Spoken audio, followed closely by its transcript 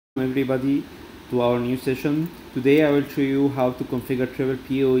Everybody to our new session. Today I will show you how to configure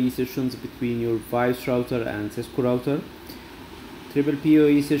PPPOE sessions between your VYOS router and CISCO router.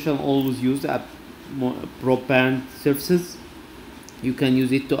 PPPOE session always used at broadband services. You can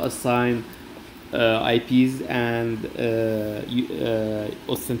use it to assign IPs and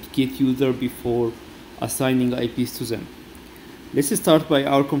authenticate user before assigning IPs to them. Let's start by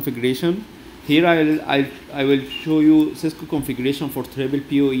our configuration. Here I will show you CISCO configuration for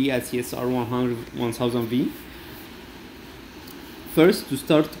PPPOE at CSR1000V. First, to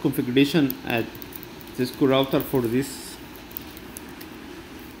start configuration at CISCO router for this,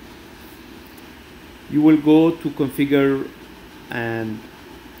 you will go to configure and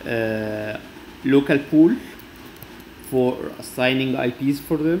local pool for assigning IPs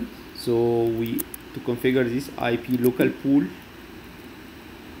for them. So to configure this IP local pool,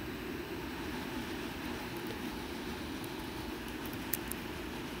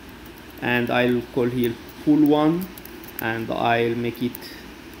 and I'll call here pool 1, and I'll make it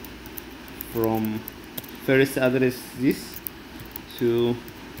from first address this to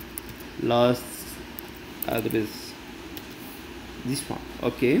last address this one.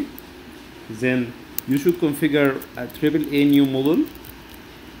 Okay, then you should configure a AAA new model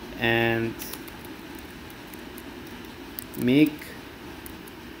and make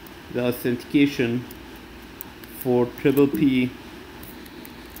the authentication for PPP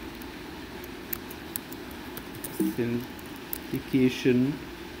authentication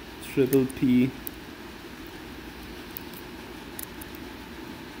PPP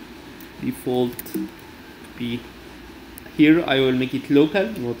default P. Here I will make it local,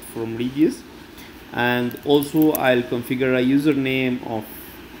 not from radius, and also I'll configure a username of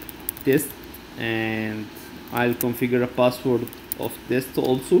test, and I'll configure a password of test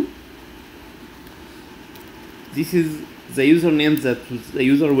also. This is the username that the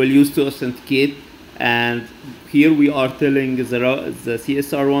user will use to authenticate, and here we are telling the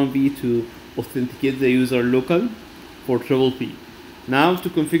CSR1000V to authenticate the user local for PPP. Now to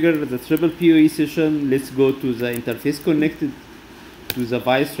configure the PPPOE session, let's go to the interface connected to the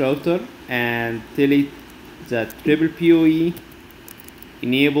VYOS router and tell it that PPPOE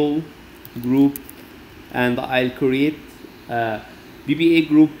enable group, and I'll create a BBA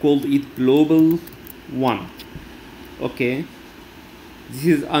group called it global 1. Okay, this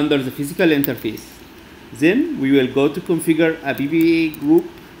is under the physical interface. Then we will go to configure a BBA group,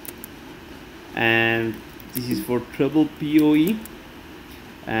 and this is for PPPOE,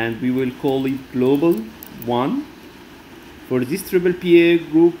 and we will call it global 1. For this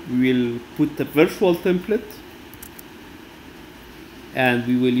PPPOE group, we will put a virtual template, and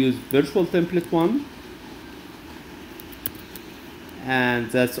we will use virtual template 1,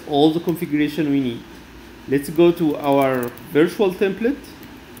 and that's all the configuration we need. Let's go to our virtual template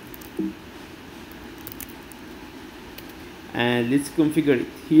and let's configure it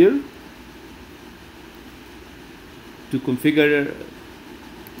here. To configure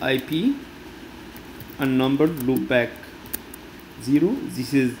IP unnumbered loopback 0,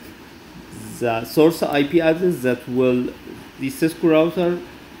 this is the source IP address that will the CISCO router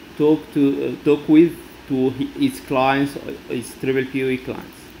talk with to its clients, its PPPOE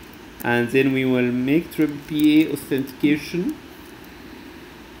clients. And then we will make PPPOE authentication.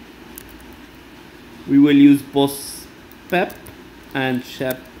 We will use both PEP and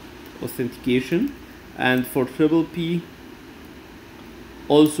SHAP authentication, and for PPP,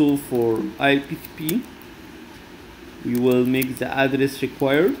 also for IPTP, we will make the address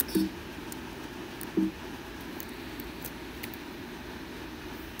required.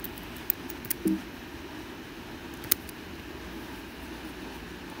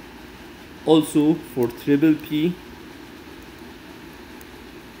 Also for PPP,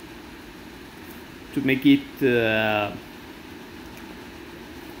 to make it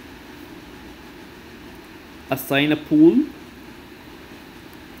assign a pool,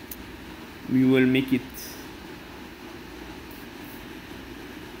 we will make it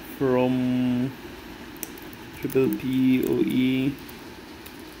from PPPOE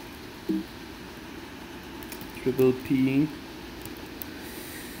PPP.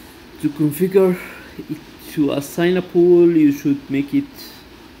 To configure it to assign a pool, you should make it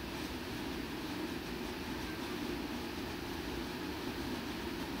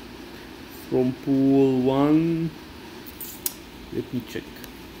from pool 1. Let me check.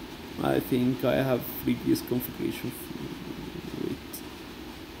 I think I have previous configuration.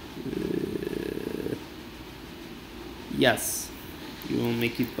 Yes, you will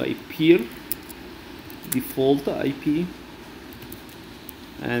make it by peer default IP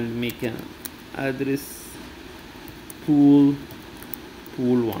and make an address pool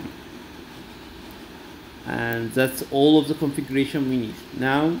pool 1. And that's all of the configuration we need.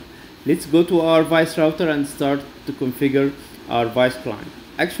 Now let's go to our VYOS router and start to configure our VYOS client.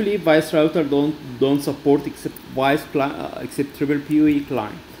 Actually, VYOS router don't support except VYOS client, except PPPOE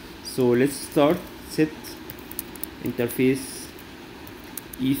client. So let's start set interface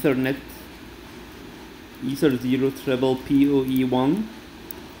Ethernet Ether 0 PPPOE1.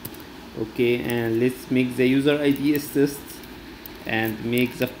 Okay, and let's make the user ID as test and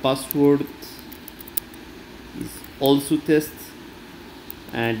make the password is also test,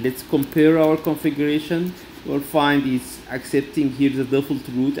 and let's compare our configuration. You'll find it's accepting here the default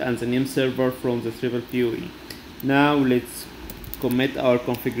root and the name server from the PPPOE. Now let's commit our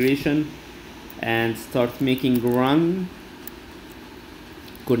configuration and start making run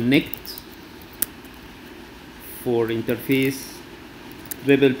connect for interface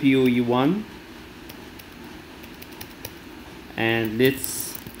PPPOE1, and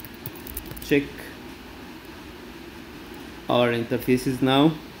let's check our interfaces.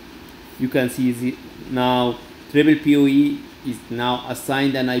 Now you can see now PPPOE is now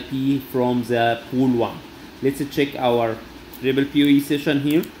assigned an IP from the pool 1. Let's check our PPPOE session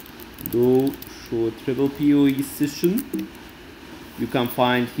here. Go show PPPOE session. You can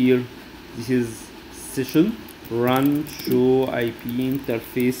find here, this is session, run show IP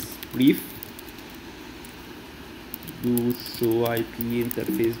interface brief. Do show IP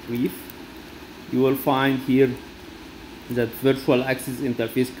interface brief. You will find here that virtual access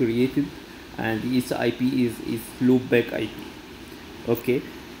interface created, and its IP is loopback IP. Okay,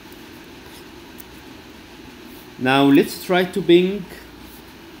 now let's try to ping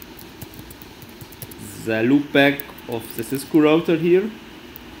the loopback of the CISCO router here,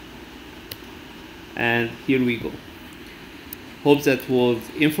 and here we go. Hope that was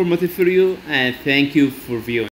informative for you, and thank you for viewing.